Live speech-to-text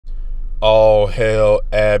All hail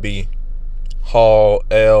Abby. All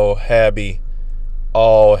hail Abby.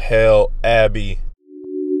 All hail Abby.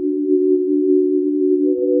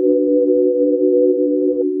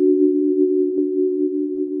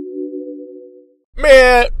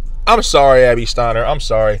 Man, I'm sorry, Abby Steiner. I'm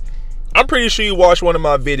sorry. I'm pretty sure you watched one of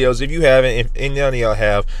my videos. If you haven't, and none of y'all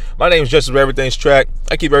have, my name is Justice for Everything's Track.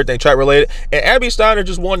 I keep everything track related. And Abby Steiner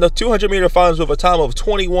just won the 200-meter finals with a time of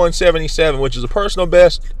 21:77, which is a personal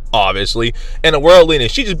best, obviously, and a world leading.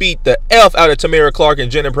 She just beat the F out of Tamara Clark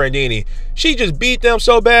and Jenna Prandini. She just beat them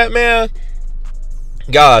so bad, man.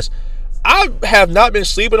 Guys, I have not been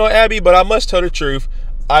sleeping on Abby, but I must tell the truth.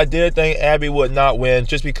 I did think Abby would not win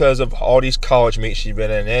just because of all these college meets she's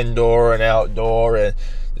been in, indoor and outdoor, and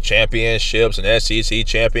championships and SEC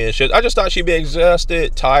championships. I just thought she'd be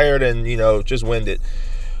exhausted, tired, and, you know, just winded.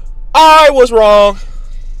 I was wrong.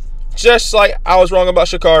 Just like I was wrong about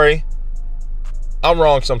Sha'Carri. I'm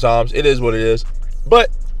wrong sometimes. It is what it is. But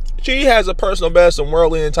she has a personal best and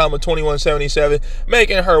world leading time of 21:77,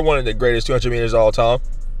 making her one of the greatest 200 meters of all time.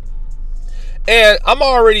 And I'm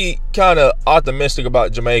already kind of optimistic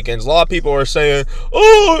about Jamaicans. A lot of people are saying,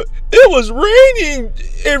 oh, it was raining,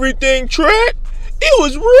 everything track. It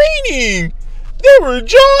was raining. They were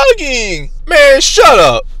jogging. Man, shut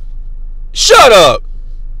up. Shut up.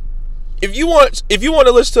 If you want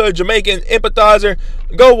to listen to a Jamaican empathizer,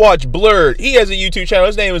 go watch Blurred. He has a YouTube channel.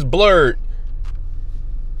 His name is Blurred.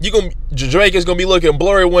 Jamaica's gonna be looking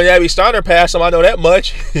blurry when Abby Steiner passed him. I know that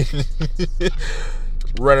much.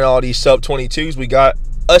 Running all these sub 22s. We got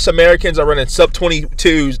us Americans are running sub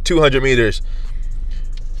 22s 200 meters.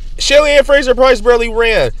 Shelly Ann Fraser-Price barely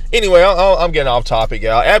ran. Anyway, I'm getting off topic,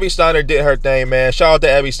 y'all. Abby Steiner did her thing, man. Shout out to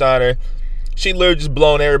Abby Steiner. She literally just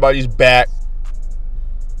blown everybody's back.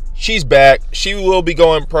 She's back. She will be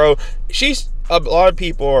going pro. A lot of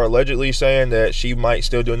people are allegedly saying that she might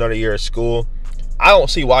still do another year of school. I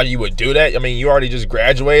don't see why you would do that. I mean, you already just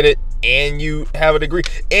graduated and you have a degree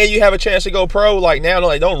and you have a chance to go pro. Like, now,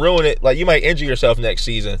 like, don't ruin it. Like, you might injure yourself next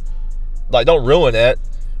season. Like, don't ruin that.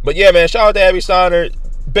 But yeah, man, shout out to Abby Steiner.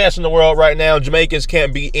 Best in the world right now. Jamaicans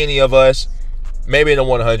can't beat any of us. Maybe in the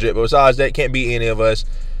 100, but besides that, can't beat any of us.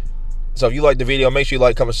 So if you like the video, make sure you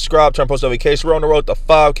like, comment, subscribe, turn post notifications. We're on the road to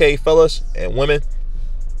 5K, fellas and women.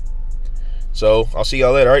 So I'll see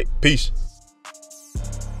y'all later. All right, peace.